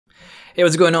Hey,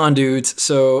 what's going on, dudes?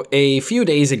 So, a few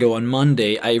days ago on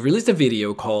Monday, I released a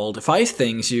video called 5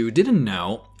 Things You Didn't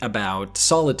Know About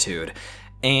Solitude.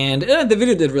 And the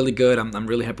video did really good. I'm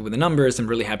really happy with the numbers. I'm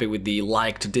really happy with the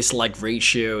like to dislike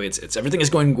ratio. It's everything is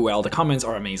going well. The comments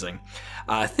are amazing.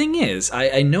 Thing is,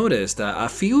 I noticed a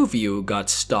few of you got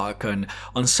stuck on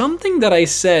something that I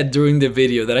said during the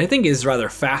video that I think is rather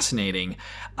fascinating.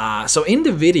 So in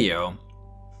the video,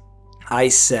 I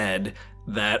said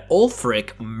that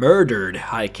Ulfric murdered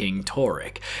High King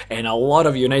Torygg, and a lot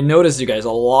of you, and I noticed you guys,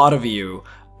 a lot of you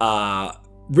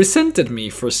resented me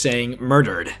for saying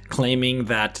murdered, claiming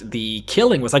that the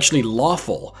killing was actually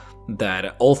lawful,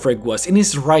 that Ulfric was in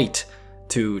his right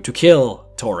to kill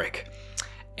Torygg.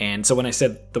 And so when I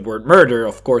said the word murder,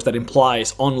 of course that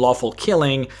implies unlawful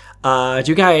killing.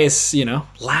 You guys,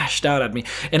 lashed out at me.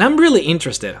 And I'm really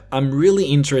interested. I'm really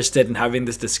interested in having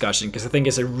this discussion because I think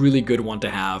it's a really good one to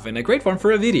have and a great one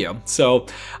for a video. So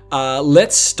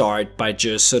let's start by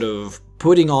just sort of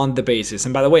putting on the basis.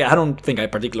 And by the way, I don't think I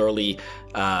particularly...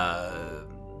 I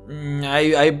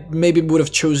maybe would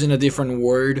have chosen a different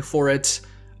word for it.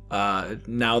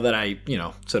 Now that I,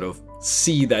 sort of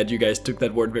see that you guys took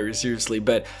that word very seriously.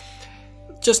 But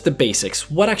just the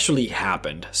basics. What actually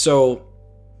happened? So...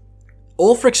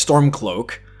 Ulfric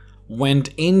Stormcloak went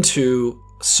into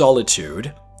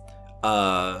Solitude.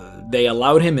 They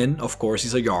allowed him in, of course,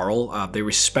 he's a Jarl. They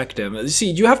respect him. You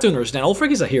see, you have to understand, Ulfric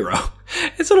is a hero.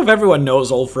 And sort of everyone knows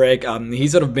Ulfric.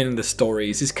 He's sort of been in the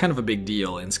stories. He's kind of a big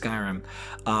deal in Skyrim.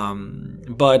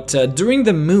 But during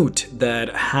the moot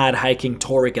that had High King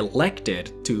Torygg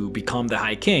elected to become the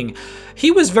High King,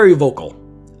 he was very vocal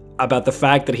about the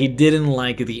fact that he didn't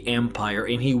like the Empire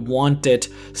and he wanted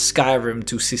Skyrim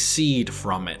to secede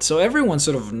from it. So everyone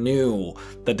sort of knew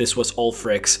that this was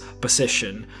Ulfric's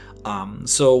position.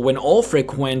 So when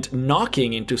Ulfric went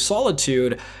knocking into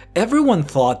Solitude, everyone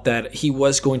thought that he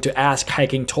was going to ask High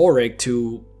King Torygg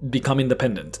to become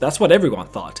independent. That's what everyone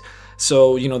thought.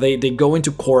 So, they go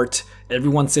into court,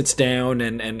 everyone sits down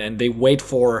and they wait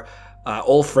for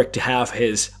Ulfric to have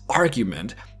his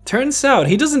argument. Turns out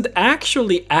he doesn't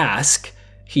actually ask,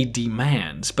 he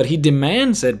demands. But he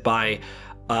demands it by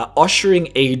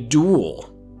ushering a duel.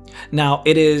 Now,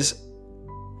 it is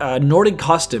Nordic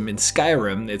custom in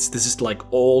Skyrim, this is like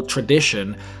old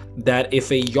tradition, that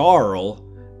if a Jarl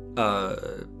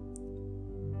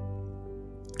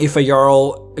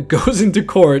goes into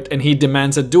court and he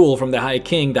demands a duel from the High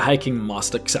King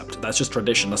must accept. That's just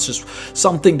tradition. That's just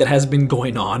something that has been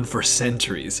going on for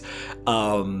centuries.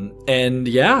 And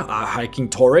yeah, High King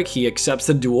Torygg, he accepts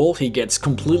the duel. He gets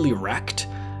completely wrecked,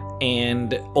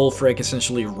 and Ulfric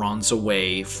essentially runs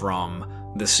away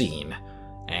from the scene.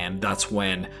 And that's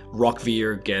when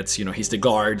Rockveer gets, he's the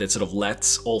guard that sort of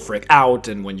lets Ulfric out,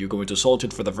 and when you go into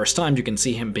Solitude for the first time, you can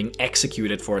see him being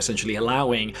executed for essentially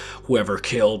allowing whoever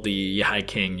killed the High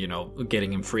King,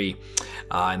 getting him free.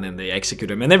 And then they execute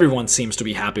him, and everyone seems to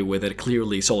be happy with it.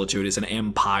 Clearly, Solitude is an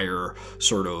Empire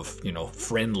sort of,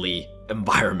 friendly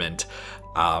environment.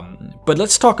 But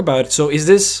let's talk about it. So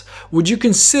would you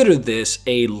consider this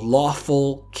a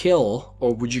lawful kill,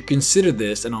 or would you consider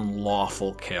this an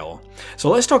unlawful kill? So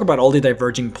let's talk about all the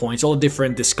diverging points, all the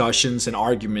different discussions and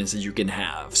arguments that you can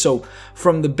have. So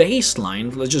from the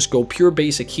baseline, let's just go pure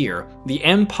basic here. The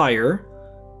Empire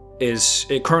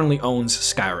it currently owns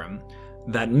Skyrim.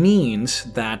 That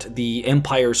means that the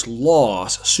Empire's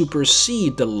laws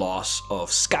supersede the laws of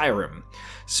Skyrim.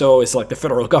 So it's like the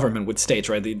federal government with states,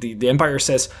 right? The Empire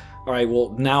says, all right,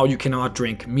 well, now you cannot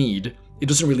drink mead. It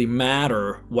doesn't really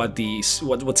matter what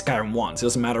Skyrim wants. It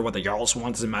doesn't matter what the Jarls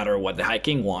want. It doesn't matter what the High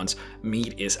King wants.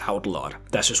 Mead is outlawed.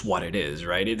 That's just what it is,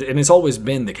 right? And it's always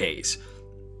been the case.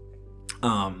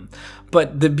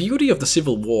 But the beauty of the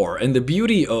Civil War and the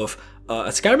beauty of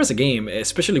Skyrim as a game,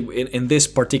 especially in this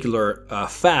particular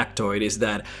factoid, is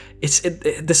that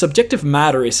the subjective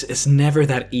matter is never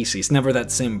that easy. It's never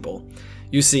that simple.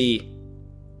 You see,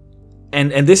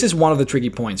 and this is one of the tricky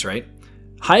points, right?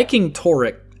 High King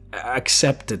Torygg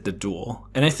accepted the duel,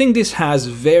 and I think this has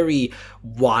very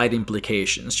wide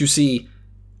implications. You see,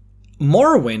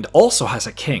 Morrowind also has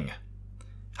a king.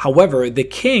 However, the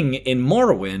king in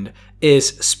Morrowind is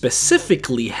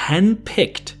specifically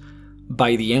handpicked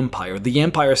by the Empire. The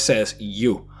Empire says,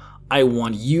 I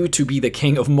want you to be the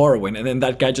king of Morrowind, and then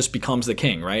that guy just becomes the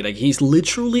king, right? Like, he's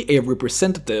literally a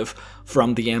representative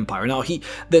from the Empire. Now,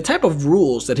 the type of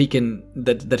rules that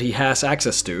he has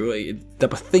access to, the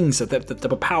type of things, the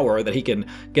type of power that he can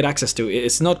get access to,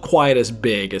 it's not quite as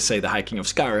big as, say, the High King of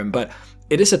Skyrim, but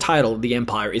it is a title the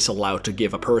Empire is allowed to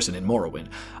give a person in Morrowind.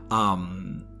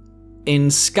 In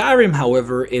Skyrim,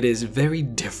 however, it is very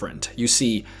different. You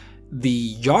see,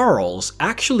 the Jarls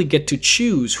actually get to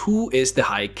choose who is the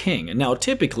High King. And now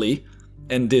typically,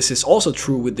 and this is also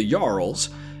true with the Jarls,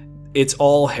 it's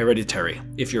all hereditary.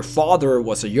 If your father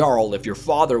was a Jarl, if your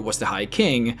father was the High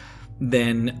King,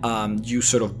 then you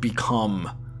sort of become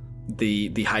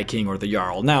the High King or the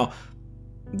Jarl. Now,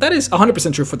 that is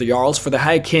 100% true for the Jarls. For the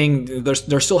High King,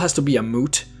 there still has to be a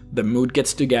moot. The moot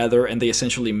gets together and they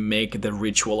essentially make the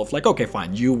ritual of like, okay,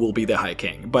 fine, you will be the High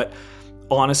King. But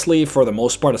honestly, for the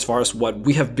most part, as far as what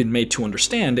we have been made to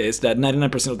understand, is that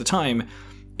 99% of the time,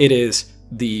 it is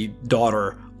the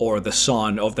daughter or the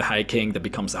son of the High King that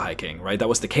becomes the High King, right? That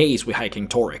was the case with High King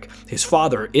Torygg. His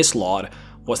father, Islaud,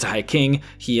 was the High King.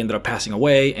 He ended up passing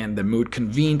away, and the moot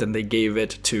convened, and they gave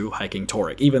it to High King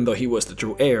Torygg. Even though he was the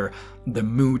true heir, the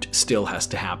moot still has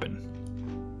to happen.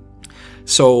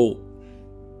 So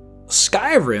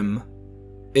Skyrim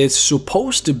is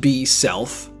supposed to be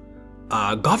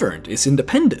self-governed. It's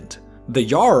independent. The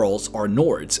Jarls are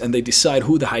Nords, and they decide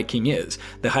who the High King is.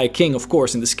 The High King, of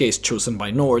course, in this case chosen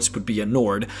by Nords, would be a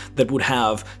Nord that would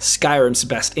have Skyrim's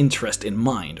best interest in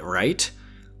mind, right?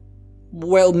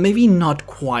 Well, maybe not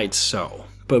quite so,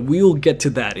 but we'll get to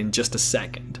that in just a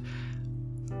second.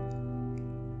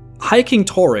 High King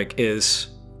Torygg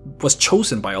was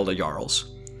chosen by all the Jarls.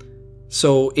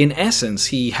 So, in essence,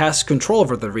 he has control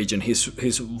over the region. His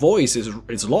voice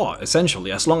is law,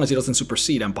 essentially, as long as he doesn't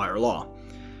supersede Empire law.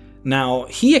 Now,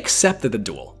 he accepted the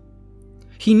duel.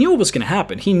 He knew what was going to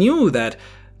happen. He knew that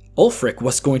Ulfric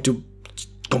was going to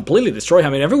completely destroy him. I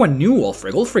mean, everyone knew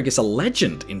Ulfric. Ulfric is a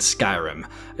legend in Skyrim.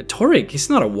 Torygg,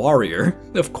 he's not a warrior.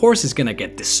 Of course he's going to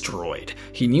get destroyed.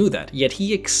 He knew that, yet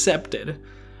he accepted,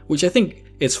 which I think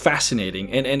is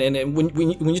fascinating. And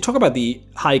when you talk about the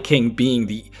High King being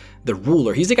the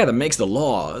ruler, he's the guy that makes the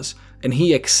laws, and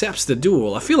he accepts the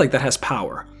duel. I feel like that has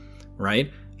power,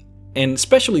 right? And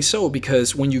especially so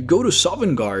because when you go to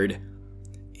Sovngarde,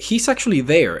 he's actually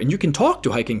there, and you can talk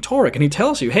to High King Torygg, and he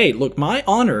tells you, hey, look, my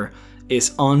honor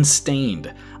is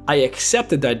unstained. I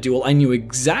accepted that duel. I knew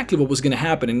exactly what was going to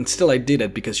happen, and still I did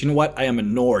it because, you know what? I am a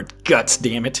Nord. Guts,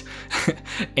 damn it.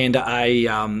 And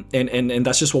and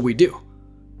that's just what we do,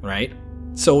 right?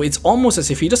 So it's almost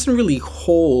as if he doesn't really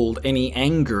hold any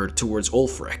anger towards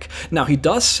Ulfric. Now, he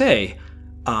does say,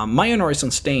 my honor is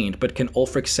unstained, but can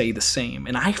Ulfric say the same?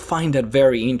 And I find that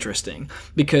very interesting,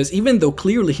 because even though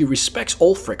clearly he respects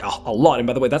Ulfric a lot, and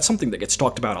by the way, that's something that gets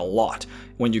talked about a lot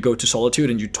when you go to Solitude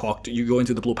and you go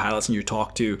into the Blue Palace and you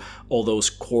talk to all those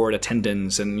court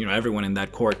attendants and, you know, everyone in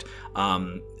that court,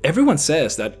 everyone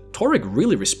says that Torygg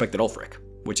really respected Ulfric,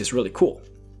 which is really cool.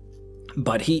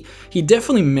 But he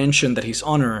definitely mentioned that his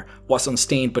honor was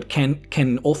unstained, but can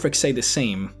Ulfric say the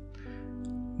same?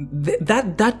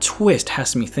 That twist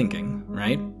has me thinking,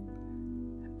 right?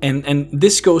 And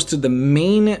this goes to the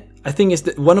main, I think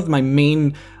is one of my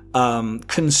main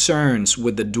concerns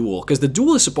with the duel, because the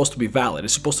duel is supposed to be valid.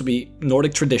 It's supposed to be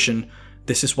Nordic tradition.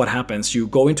 This is what happens. You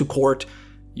go into court,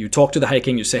 you talk to the High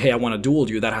King, you say, hey, I want to duel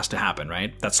you. That has to happen,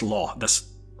 right? That's law.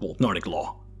 That's, well, Nordic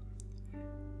law.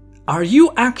 Are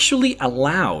you actually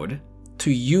allowed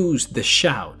to use the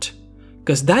shout?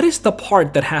 Because that is the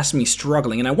part that has me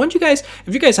struggling. And I want you guys,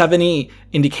 if you guys have any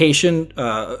indication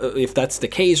if that's the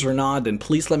case or not, then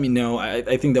please let me know.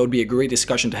 I think that would be a great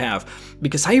discussion to have.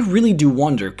 Because I really do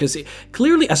wonder, because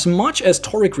clearly as much as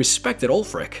Torygg respected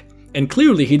Ulfric, and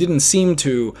clearly he didn't seem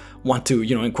to want to,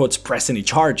 you know, in quotes, press any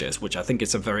charges, which I think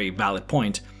is a very valid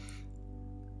point,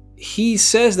 he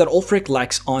says that Ulfric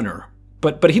lacks honor.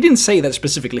 But he didn't say that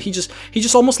specifically. He just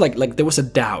almost like there was a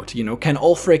doubt, you know, can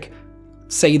Ulfric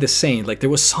say the same? Like there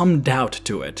was some doubt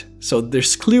to it. So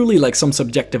there's clearly like some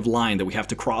subjective line that we have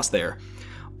to cross there.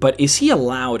 But is he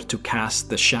allowed to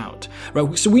cast the shout?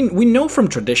 Right? So we know from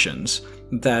traditions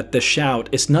that the shout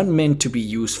is not meant to be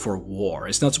used for war.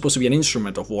 It's not supposed to be an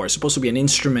instrument of war. It's supposed to be an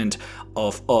instrument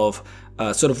of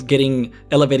sort of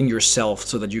elevating yourself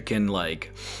so that you can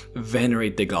like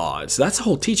venerate the gods. That's the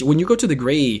whole teaching. When you go to the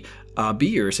Grey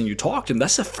Beers and you talk to them,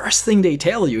 that's the first thing they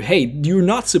tell you. Hey, you're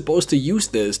not supposed to use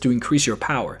this to increase your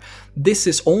power. This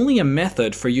is only a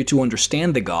method for you to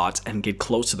understand the gods and get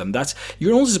close to them.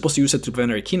 You're only supposed to use it to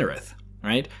venerate Kinnereth,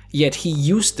 right? Yet he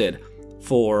used it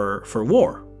for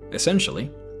war,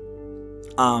 essentially.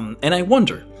 And I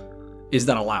wonder, is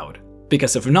that allowed?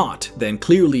 Because if not, then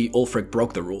clearly Ulfric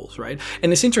broke the rules, right?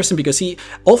 And it's interesting because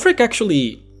Ulfric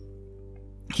actually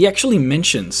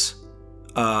mentions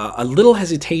a little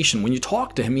hesitation. When you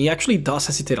talk to him, he actually does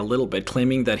hesitate a little bit,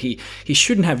 claiming that he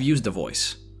shouldn't have used the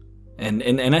voice.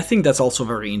 And I think that's also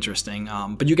very interesting.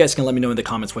 But you guys can let me know in the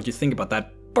comments what you think about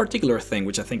that particular thing,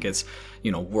 which I think is,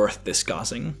 you know, worth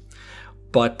discussing.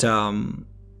 But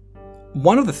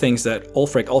one of the things that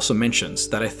Ulfric also mentions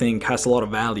that I think has a lot of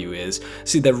value is,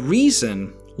 see, the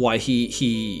reason why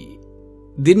he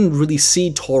didn't really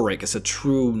see Torygg as a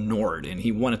true Nord and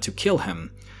he wanted to kill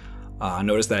him.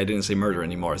 Notice that I didn't say murder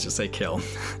anymore, I just say kill.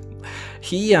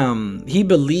 He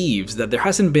believes that there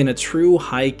hasn't been a true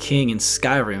High King in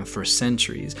Skyrim for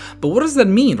centuries. But what does that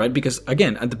mean, right? Because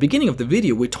again, at the beginning of the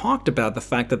video, we talked about the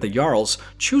fact that the Jarls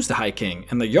choose the High King,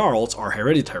 and the Jarls are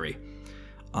hereditary.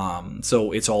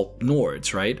 So it's all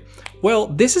Nords, right? Well,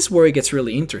 this is where it gets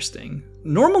really interesting.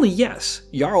 Normally, yes,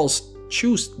 Jarls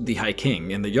choose the High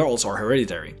King, and the Jarls are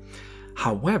hereditary.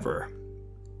 However,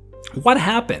 what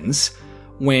happens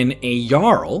when a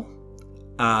Jarl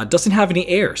doesn't have any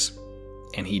heirs?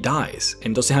 And he dies,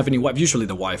 and doesn't have any wife. Usually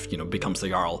the wife, becomes the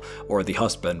Jarl, or the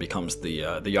husband becomes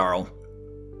the Jarl.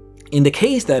 In the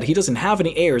case that he doesn't have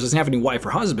any heirs, doesn't have any wife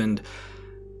or husband,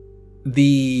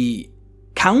 the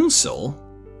council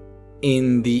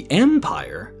in the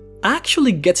Empire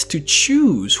actually gets to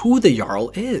choose who the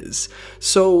Jarl is.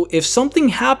 So if something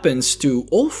happens to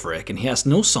Ulfric and he has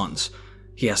no sons,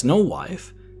 he has no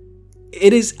wife,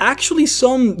 it is actually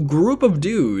some group of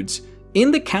dudes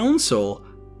in the council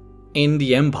in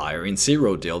the Empire, in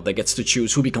Cyrodiil, that gets to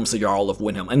choose who becomes the Jarl of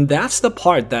Windhelm. And that's the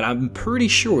part that I'm pretty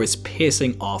sure is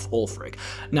pissing off Ulfric.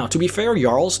 Now, to be fair,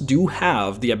 Jarls do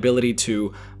have the ability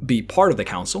to be part of the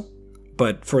council,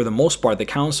 but for the most part, the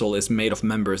council is made of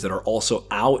members that are also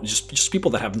out, just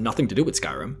people that have nothing to do with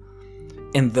Skyrim.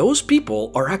 And those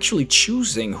people are actually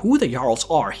choosing who the Jarls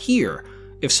are here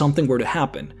if something were to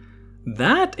happen.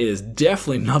 That is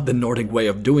definitely not the Nordic way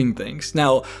of doing things.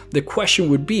 Now, the question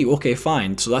would be, okay,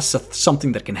 fine, so that's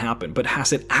something that can happen, but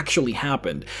has it actually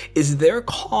happened? Is there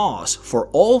cause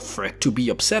for Ulfric to be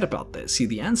upset about this? See,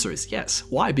 the answer is yes.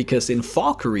 Why? Because in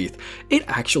Falkreath, it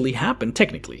actually happened,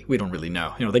 technically. We don't really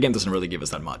know. The game doesn't really give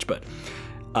us that much, but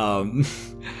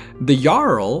the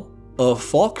Jarl of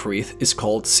Falkreath is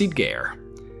called Siggeir.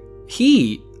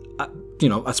 He,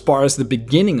 as far as the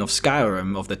beginning of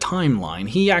Skyrim, of the timeline,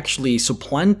 he actually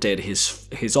supplanted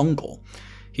his uncle.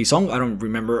 His uncle, I don't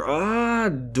remember,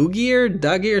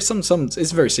 Dugir, some,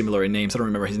 it's very similar in names, I don't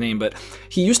remember his name, but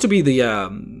he used to be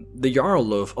the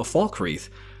Jarl of Falkreath,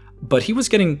 but he was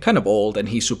getting kind of old, and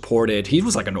he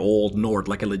was like an old Nord,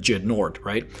 like a legit Nord,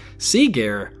 right?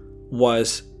 Siggeir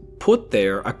was put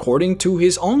there, according to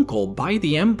his uncle, by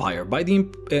the Empire, by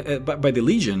the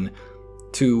Legion,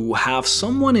 to have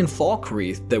someone in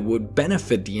Falkreath that would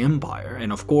benefit the Empire.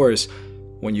 And of course,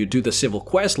 when you do the civil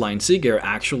quest line, Siggeir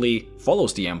actually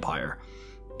follows the Empire.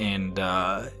 And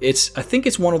I think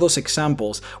it's one of those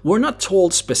examples. We're not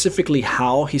told specifically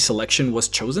how his selection was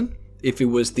chosen, if it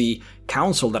was the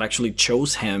council that actually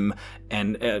chose him,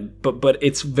 but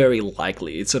it's very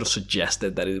likely. It's sort of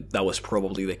suggested that that was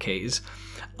probably the case.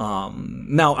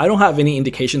 Now, I don't have any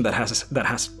indication that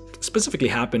has specifically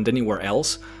happened anywhere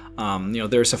else.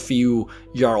 There's a few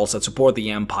Jarls that support the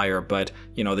Empire, but,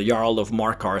 the Jarl of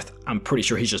Markarth, I'm pretty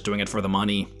sure he's just doing it for the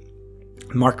money.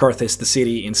 Markarth is the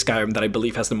city in Skyrim that I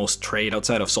believe has the most trade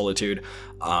outside of Solitude,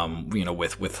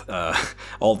 with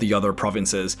all the other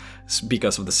provinces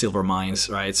because of the silver mines,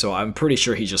 right? So I'm pretty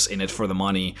sure he's just in it for the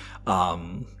money.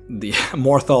 The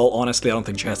Morthal, honestly, I don't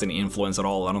think she has any influence at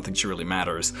all. I don't think she really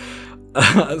matters.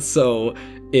 So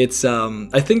it's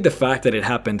I think the fact that it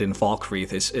happened in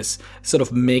Falkreath is sort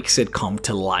of makes it come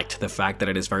to light, the fact that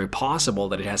it is very possible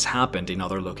that it has happened in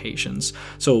other locations.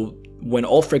 So when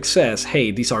Ulfric says,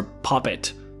 hey, these are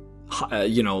puppet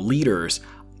leaders,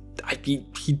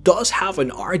 he does have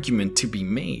an argument to be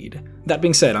made. That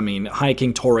being said, I mean, High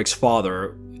King Torygg's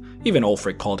father, even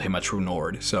Ulfric called him a true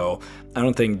Nord, so I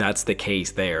don't think that's the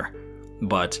case there.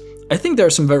 But I think there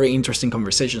are some very interesting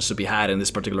conversations to be had in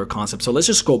this particular concept, so let's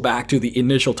just go back to the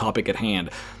initial topic at hand.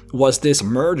 Was this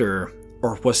murder,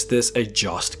 or was this a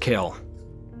just kill?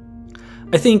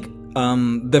 I think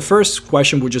the first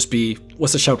question would just be,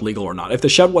 was the shout legal or not? If the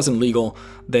shout wasn't legal,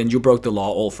 then you broke the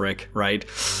law, Ulfric, right?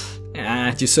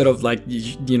 You sort of like,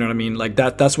 you know what I mean? Like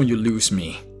that's when you lose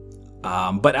me.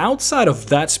 But outside of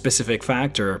that specific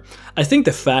factor, I think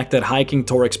the fact that High King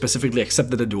Torygg specifically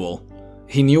accepted the duel,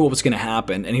 he knew what was going to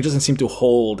happen, and he doesn't seem to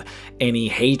hold any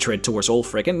hatred towards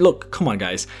Ulfric. And look, come on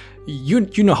guys, you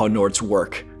know how Nords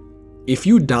work. If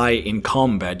you die in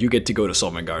combat, you get to go to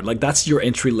Sovngarde. Like, that's your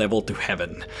entry level to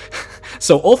heaven.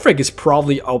 So Ulfric is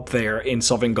probably up there in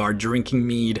Sovngarde drinking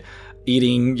mead,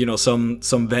 eating, some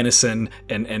venison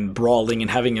and brawling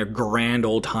and having a grand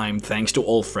old time thanks to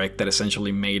Ulfric that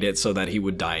essentially made it so that he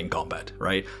would die in combat,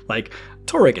 right? Like,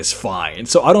 Torygg is fine.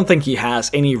 So I don't think he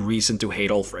has any reason to hate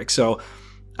Ulfric. So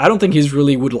I don't think he's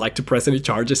really would like to press any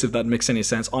charges, if that makes any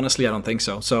sense. Honestly, I don't think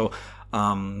so. So,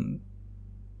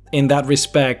 in that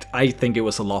respect, I think it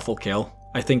was a lawful kill.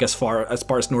 I think as far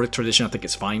as Nordic tradition, I think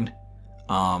it's fine.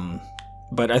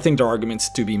 But I think there are arguments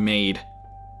to be made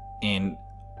in...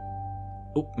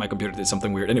 Oh, my computer did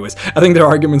something weird. Anyways, I think there are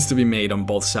arguments to be made on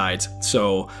both sides.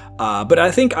 So, but I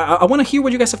think I want to hear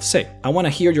what you guys have to say. I want to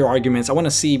hear your arguments. I want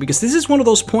to see, because this is one of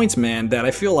those points, man, that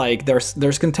I feel like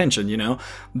there's contention, you know?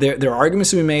 There are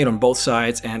arguments to be made on both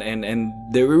sides, and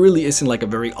there really isn't like a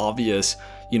very obvious,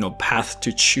 you know, path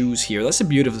to choose here. That's the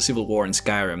beauty of the Civil War in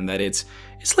Skyrim, that it's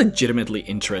legitimately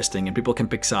interesting, and people can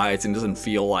pick sides, and it doesn't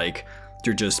feel like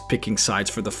you're just picking sides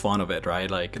for the fun of it, right?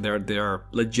 Like there are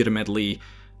legitimately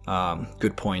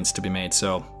good points to be made.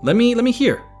 So let me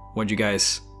hear what you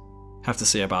guys have to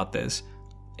say about this.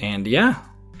 And yeah,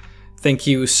 thank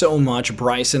you so much,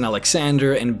 Bryson,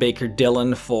 Alexander, and Baker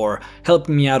Dylan, for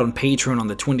helping me out on Patreon on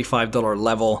the $25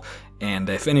 level. And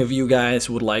if any of you guys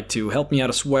would like to help me out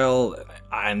as well,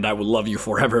 and I would love you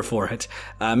forever for it,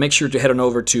 make sure to head on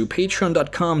over to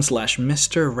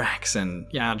patreon.com/MrRhexx, and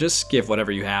yeah, just give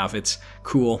whatever you have. It's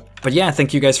cool. But yeah,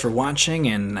 thank you guys for watching,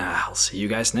 and I'll see you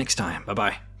guys next time.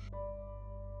 Bye-bye.